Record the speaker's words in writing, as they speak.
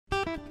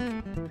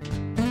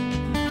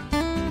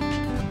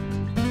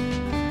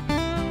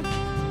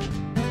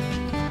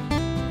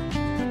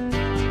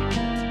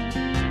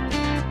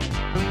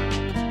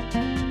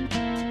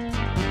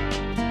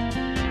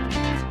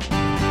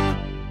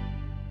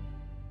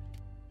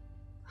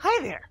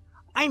Hi there!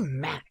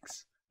 I'm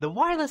Max, the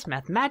wireless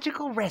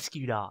mathemagical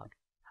rescue dog.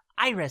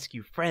 I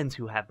rescue friends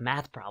who have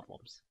math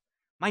problems.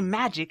 My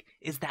magic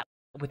is that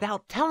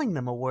without telling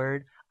them a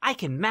word, I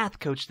can math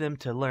coach them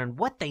to learn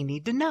what they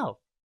need to know.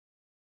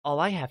 All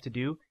I have to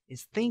do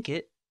is think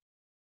it,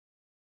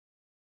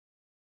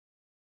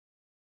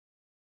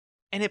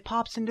 and it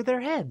pops into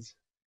their heads.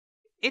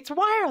 It's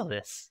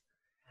wireless!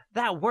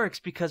 That works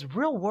because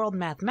real-world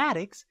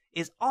mathematics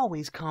is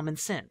always common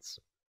sense,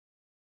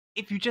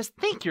 if you just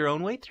think your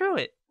own way through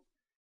it.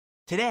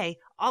 Today,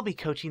 I'll be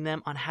coaching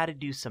them on how to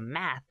do some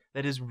math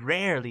that is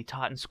rarely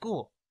taught in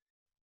school.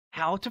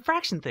 How to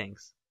fraction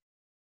things.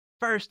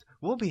 First,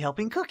 we'll be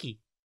helping Cookie.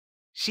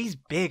 She's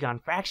big on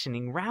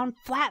fractioning round,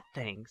 flat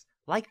things,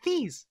 like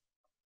these.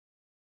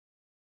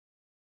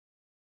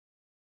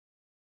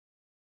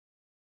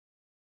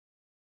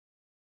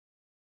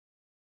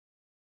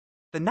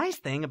 The nice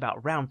thing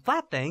about round,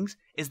 flat things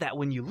is that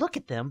when you look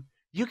at them,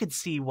 you can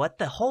see what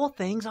the whole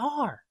things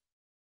are.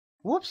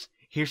 Whoops,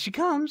 here she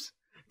comes.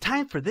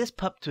 Time for this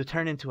pup to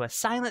turn into a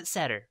silent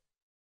setter.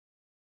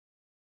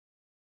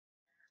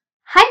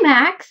 Hi,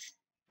 Max.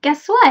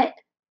 Guess what?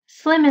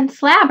 Slim and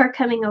Slab are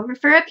coming over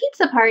for a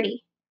pizza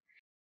party.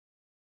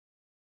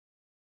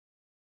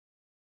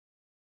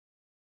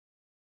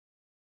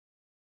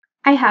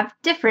 I have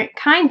different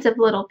kinds of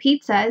little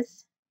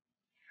pizzas.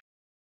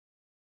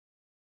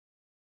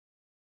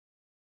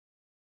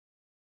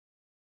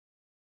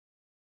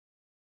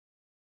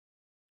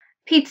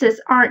 Pizzas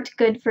aren't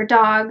good for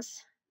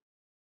dogs.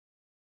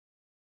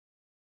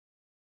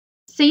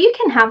 So you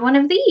can have one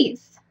of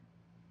these.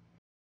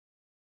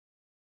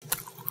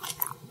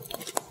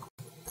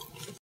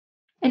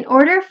 In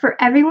order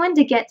for everyone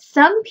to get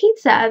some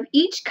pizza of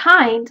each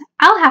kind,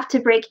 I'll have to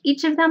break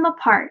each of them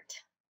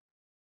apart.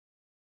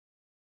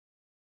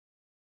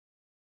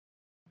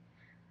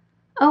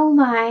 Oh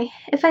my,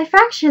 if I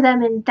fracture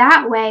them in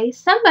that way,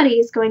 somebody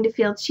is going to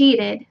feel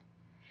cheated.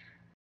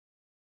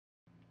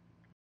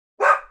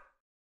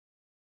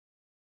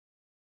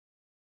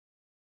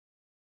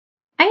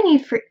 I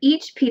need for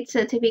each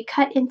pizza to be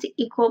cut into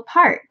equal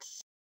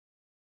parts.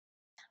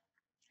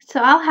 So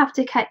I'll have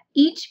to cut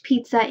each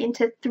pizza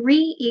into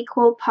 3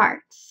 equal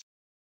parts.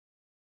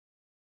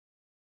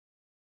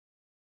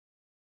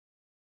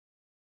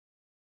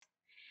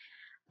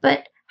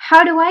 But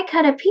how do I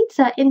cut a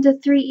pizza into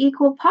 3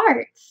 equal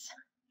parts?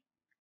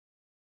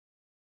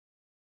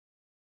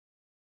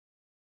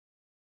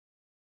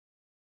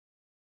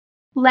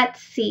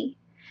 Let's see.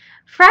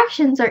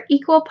 Fractions are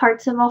equal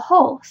parts of a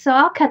whole, so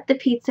I'll cut the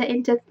pizza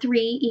into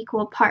 3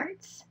 equal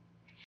parts.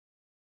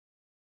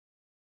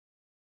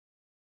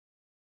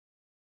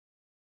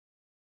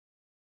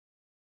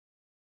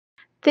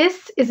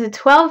 This is a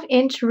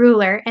 12-inch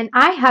ruler, and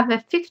I have a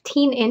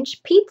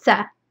 15-inch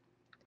pizza.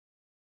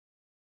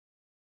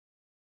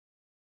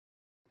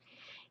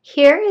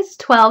 Here is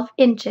 12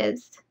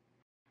 inches.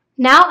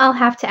 Now I'll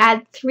have to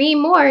add 3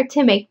 more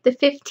to make the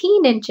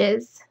 15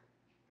 inches.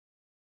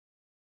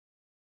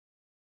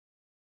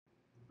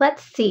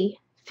 Let's see.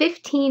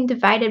 15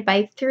 divided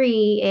by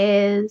 3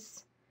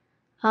 is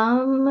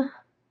 5.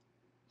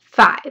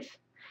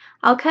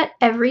 I'll cut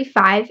every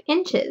 5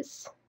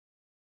 inches.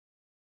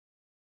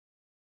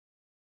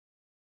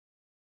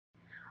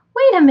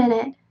 Wait a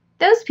minute.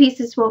 Those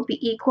pieces won't be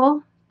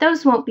equal.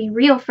 Those won't be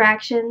real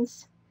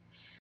fractions.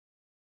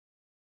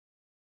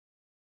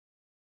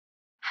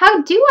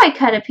 How do I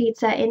cut a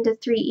pizza into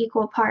 3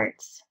 equal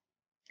parts?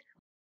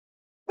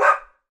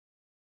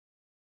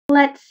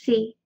 Let's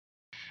see.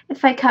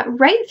 If I cut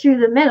right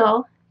through the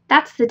middle,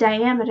 that's the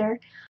diameter,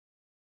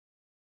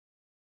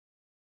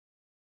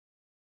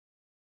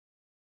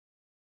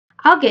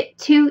 I'll get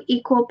 2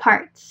 equal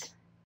parts.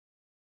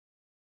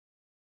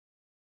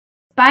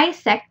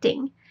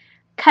 Bisecting,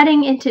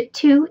 cutting into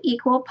 2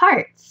 equal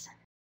parts.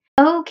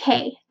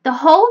 Okay, the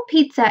whole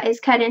pizza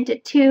is cut into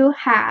 2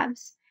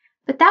 halves,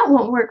 but that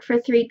won't work for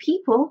 3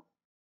 people.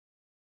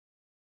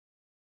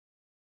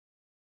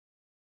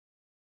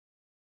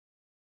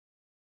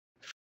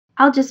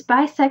 I'll just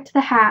bisect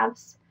the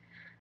halves.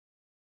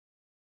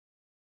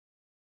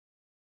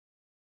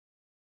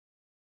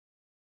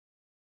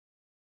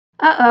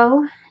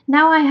 Uh-oh,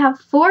 now I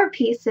have 4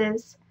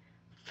 pieces,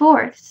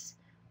 fourths,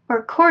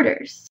 or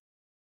quarters.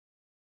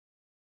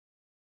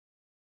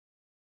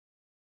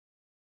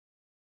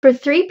 For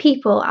 3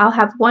 people, I'll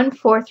have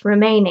 1/4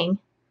 remaining,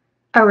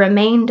 a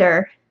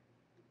remainder.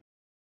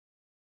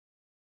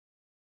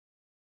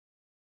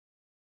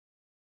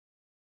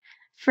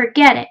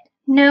 Forget it,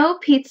 no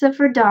pizza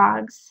for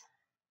dogs.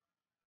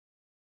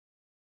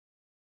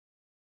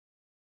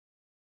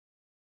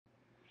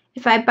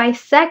 If I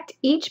bisect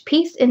each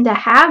piece into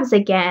halves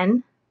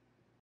again,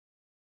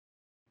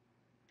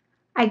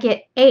 I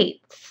get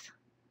eighths.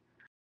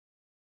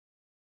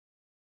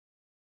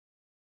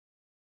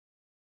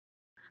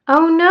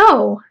 Oh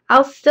no,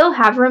 I'll still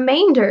have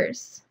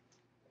remainders.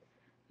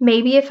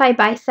 Maybe if I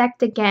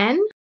bisect again?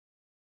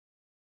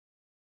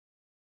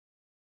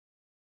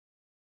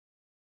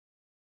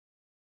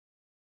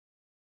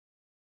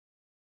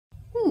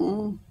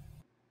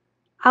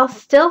 I'll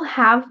still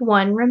have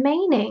one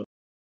remaining.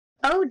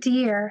 Oh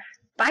dear,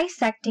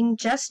 bisecting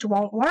just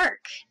won't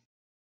work.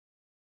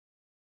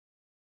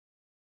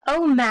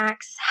 Oh,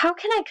 Max, how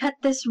can I cut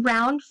this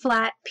round,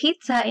 flat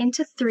pizza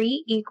into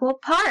 3 equal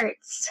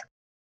parts?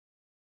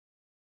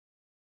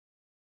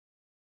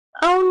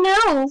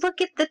 Oh no,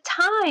 look at the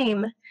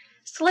time!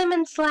 Slim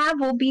and Slab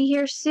will be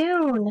here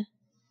soon.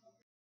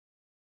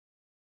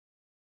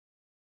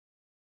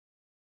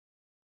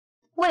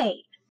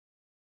 Wait.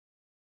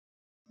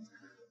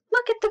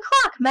 Look at the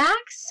clock,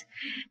 Max!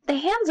 The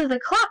hands of the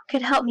clock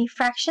could help me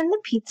fraction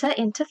the pizza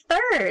into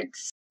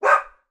thirds.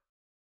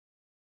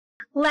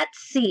 Let's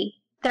see.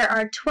 There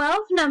are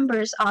 12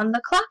 numbers on the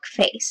clock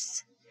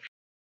face.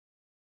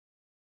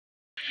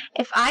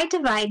 If I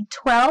divide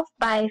 12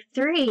 by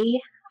 3,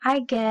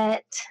 I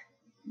get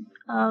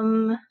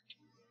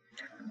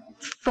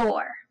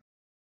 4.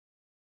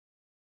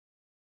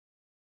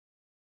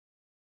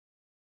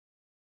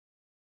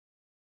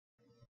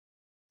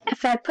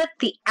 If I put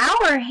the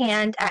hour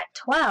hand at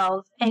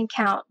 12 and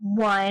count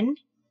 1,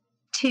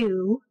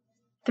 2,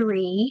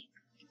 3,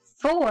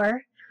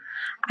 4,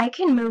 I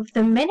can move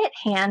the minute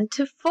hand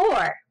to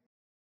 4.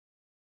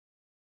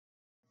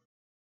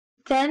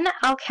 Then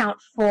I'll count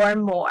 4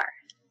 more.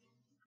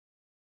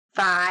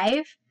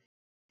 5,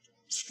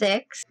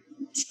 6,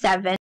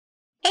 7,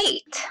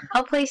 8.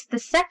 I'll place the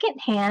second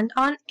hand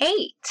on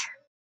 8.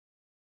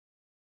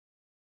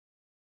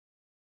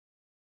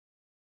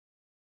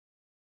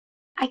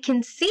 I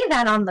can see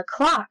that on the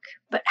clock,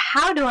 but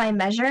how do I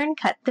measure and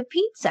cut the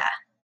pizza?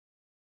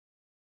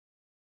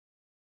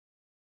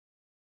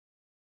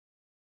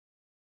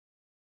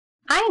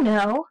 I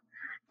know.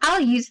 I'll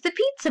use the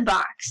pizza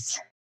box.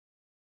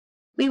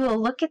 We will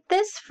look at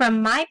this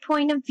from my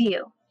point of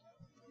view.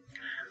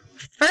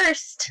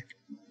 First,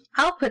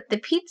 I'll put the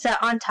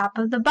pizza on top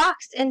of the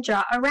box and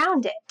draw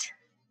around it.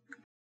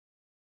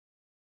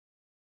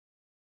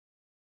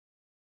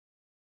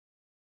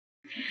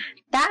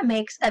 That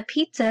makes a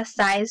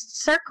pizza-sized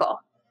circle.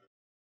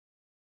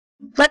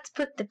 Let's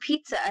put the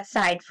pizza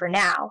aside for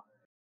now.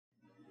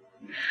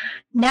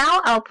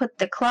 Now I'll put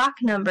the clock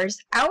numbers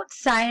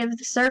outside of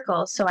the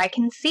circle so I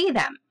can see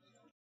them.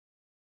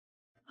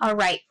 I'll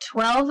write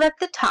 12 at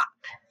the top,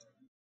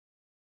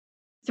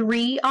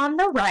 3 on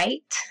the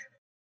right,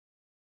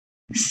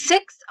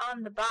 6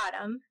 on the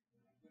bottom,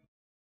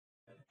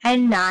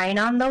 and 9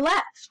 on the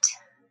left.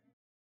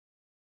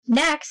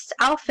 Next,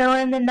 I'll fill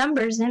in the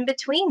numbers in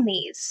between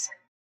these.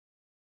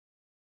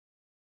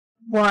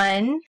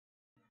 1,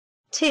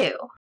 2,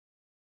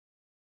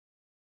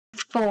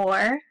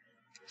 4,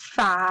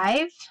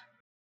 5,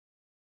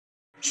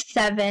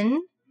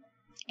 7,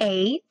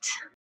 8,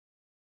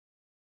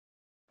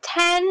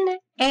 10,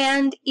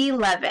 and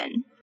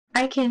 11.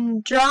 I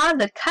can draw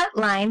the cut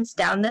lines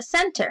down the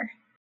center.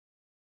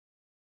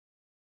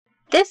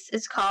 This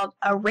is called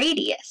a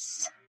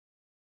radius.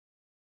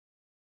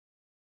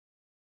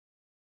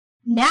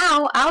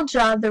 Now I'll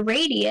draw the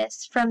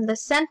radius from the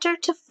center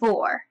to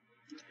 4,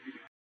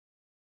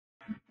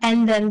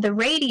 and then the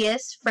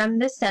radius from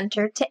the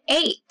center to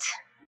 8.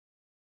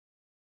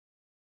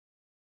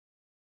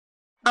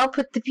 I'll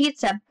put the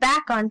pizza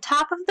back on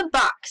top of the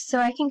box so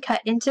I can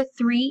cut into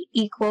 3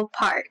 equal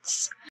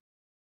parts.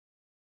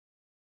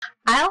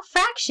 I'll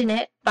fraction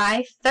it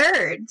by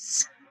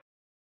thirds.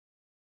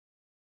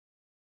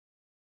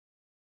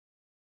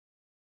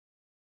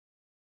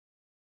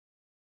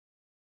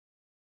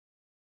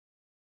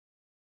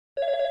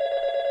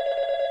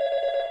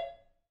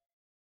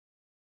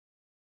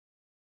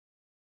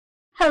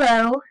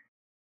 Hello.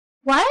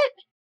 What?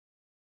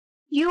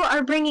 You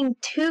are bringing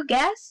 2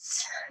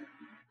 guests?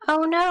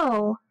 Oh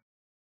no.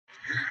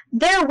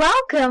 They're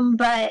welcome,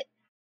 but...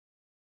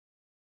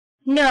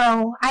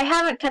 No, I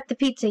haven't cut the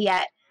pizza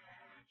yet.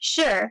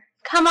 Sure,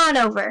 come on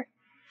over.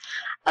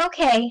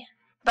 Okay,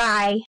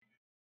 bye.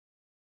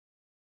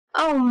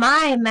 Oh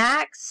my,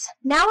 Max.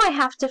 Now I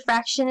have to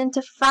fraction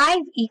into 5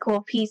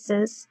 equal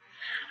pieces.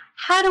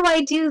 How do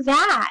I do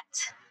that?